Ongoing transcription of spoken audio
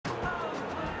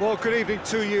Well, good evening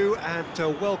to you and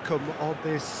welcome on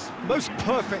this most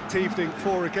perfect evening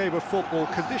for a game of football.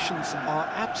 Conditions are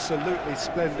absolutely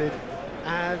splendid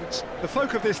and the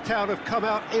folk of this town have come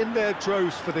out in their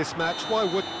droves for this match. Why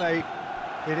wouldn't they?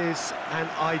 It is an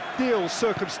ideal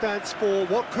circumstance for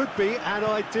what could be an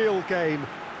ideal game.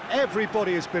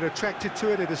 Everybody has been attracted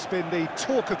to it. It has been the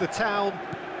talk of the town,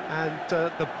 and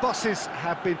the buses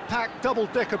have been packed,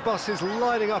 double-decker buses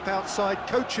lining up outside.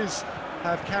 Coaches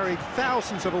have carried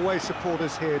thousands of away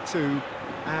supporters here too,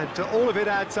 and all of it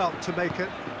adds up to make a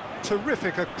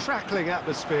terrific, a crackling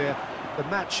atmosphere. The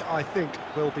match, I think,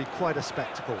 will be quite a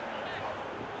spectacle.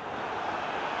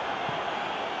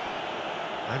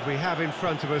 And we have in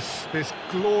front of us this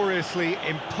gloriously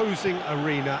imposing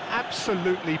arena,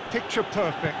 absolutely picture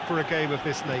perfect for a game of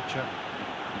this nature.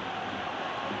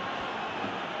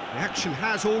 The action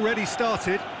has already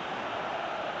started.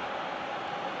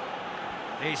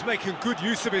 He's making good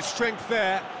use of his strength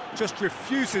there, just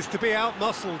refuses to be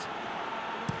out-muscled.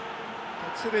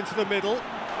 Gets it into the middle.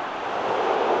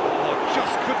 Oh,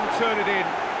 just couldn't turn it in.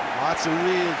 Oh, that's a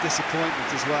real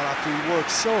disappointment as well, after he worked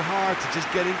so hard to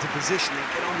just get into position and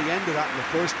get on the end of that in the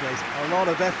first place. A lot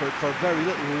of effort for very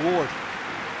little reward.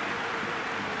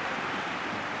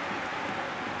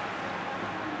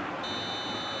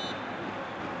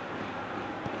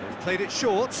 They've played it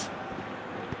short.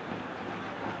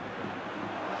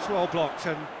 It's well blocked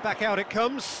and back out it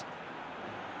comes.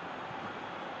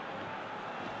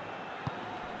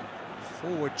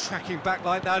 Forward tracking back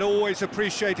like that, always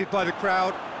appreciated by the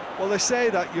crowd. Well, they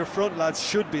say that your front lads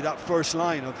should be that first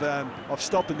line of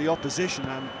stopping the opposition,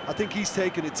 and I think he's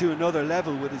taken it to another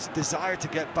level with his desire to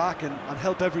get back and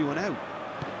help everyone out.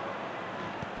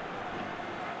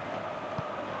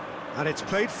 And it's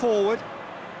played forward.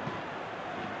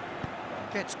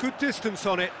 Gets good distance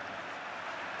on it.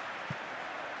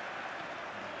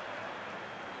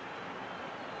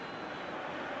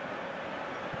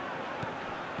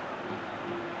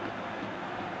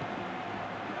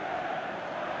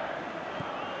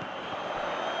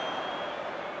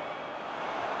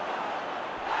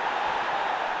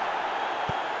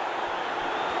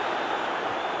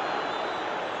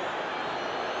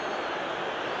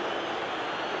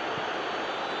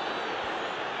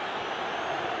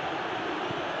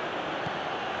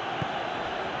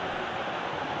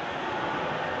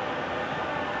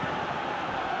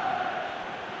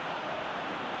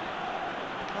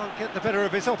 Can't get the better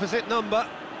of his opposite number.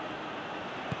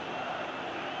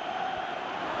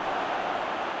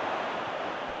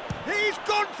 He's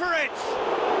gone for it!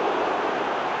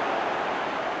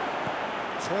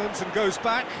 Turns and goes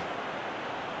back.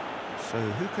 So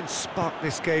who can spark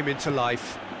this game into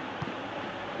life?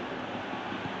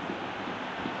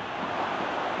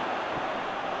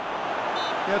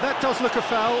 Yeah, that does look a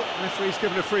foul. Referee's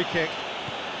given a free kick.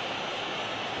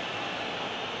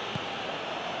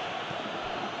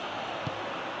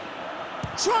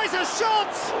 Tries a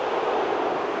shot!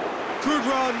 Good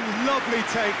run, lovely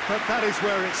take, but that is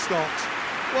where it stopped.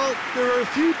 Well, there are a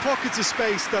few pockets of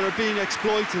space that are being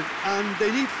exploited, and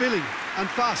they need filling, and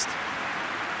fast.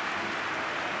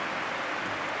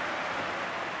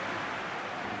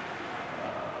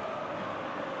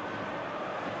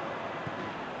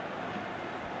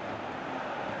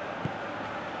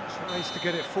 Tries to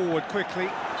get it forward quickly.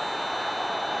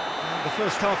 And the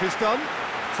first half is done.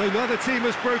 So neither team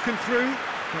has broken through,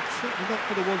 but certainly not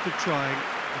for the want of trying.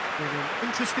 It's been an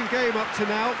interesting game up to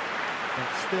now, but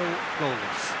still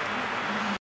goalless.